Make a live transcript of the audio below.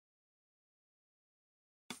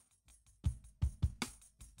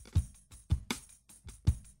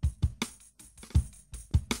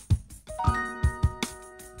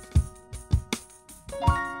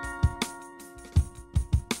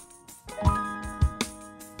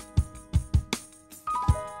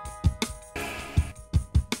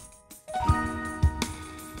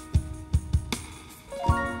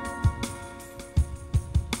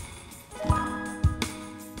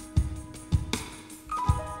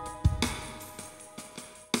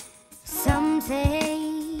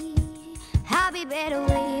say I'll be better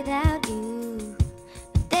without you,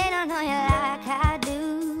 but they don't know you like I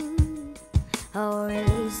do. Or at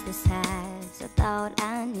least the sides I thought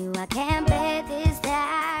I knew. I can't bet this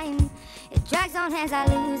time. It drags on as I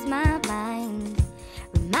lose my mind,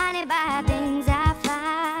 reminded by things I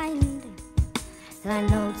find, like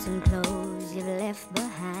notes and clothes you've left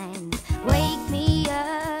behind. Wake me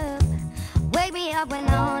up when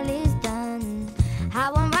all is done. I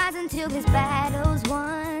won't rise until this battle's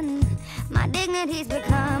won. My dignity's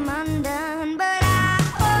become undone, but I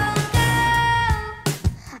won't go.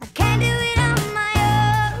 I can't do it on my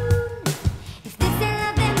own. If this ain't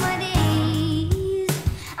love, then what is?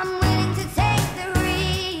 I'm willing to take the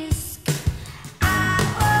risk. I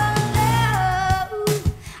won't go.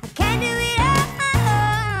 I can't do it on my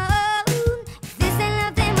own. If this ain't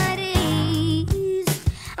love, then what is?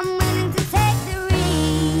 I'm willing to take the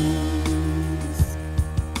risk.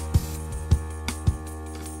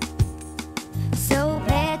 So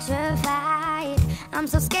petrified, I'm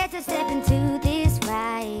so scared to step into this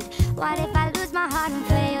ride. What if I lose my heart and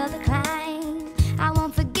fail the climb? I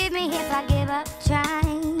won't forgive me if I give up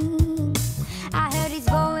trying. I heard his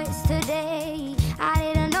voice today, I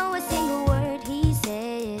didn't know a single word he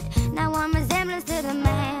said. Now I'm resemblance to the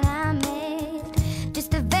man I met,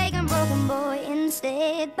 just a vague and broken boy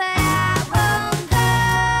instead. But I won't go.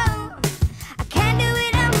 I can't do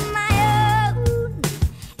it on my own.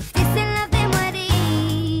 If this ain't love, then what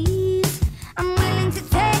is? I'm willing to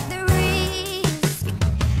take the risk.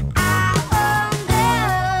 I won't go.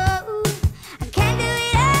 I can't do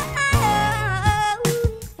it on my own.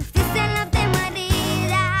 If this ain't love, then what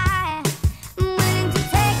is? I'm willing to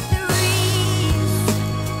take the risk.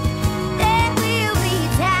 There will be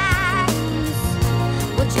times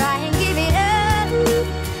we'll try and give it up,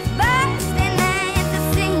 bursting at the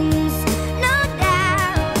seams, no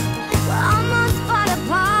doubt. We'll almost fall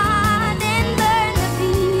apart and burn to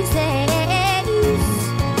pieces.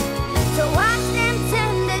 So watch them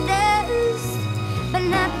turn to dust, but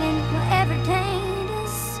nothing will ever taint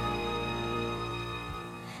us.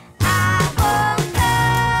 I won't go.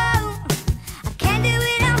 I can't do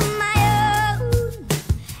it on my own.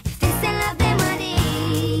 If this ain't love, then what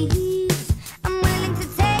is? I'm willing to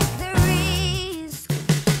take the risk.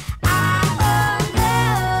 I won't go.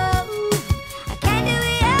 I can't do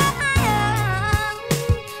it on my own.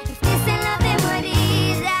 If this ain't love, then what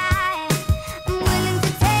is? I'm willing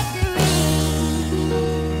to take the risk.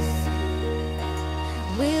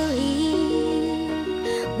 Will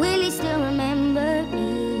he still remember me?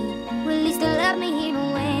 Will he still love me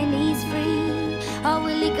even when he's free? Or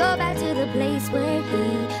will he go back to the place where he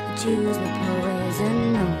would choose the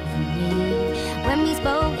poison over me?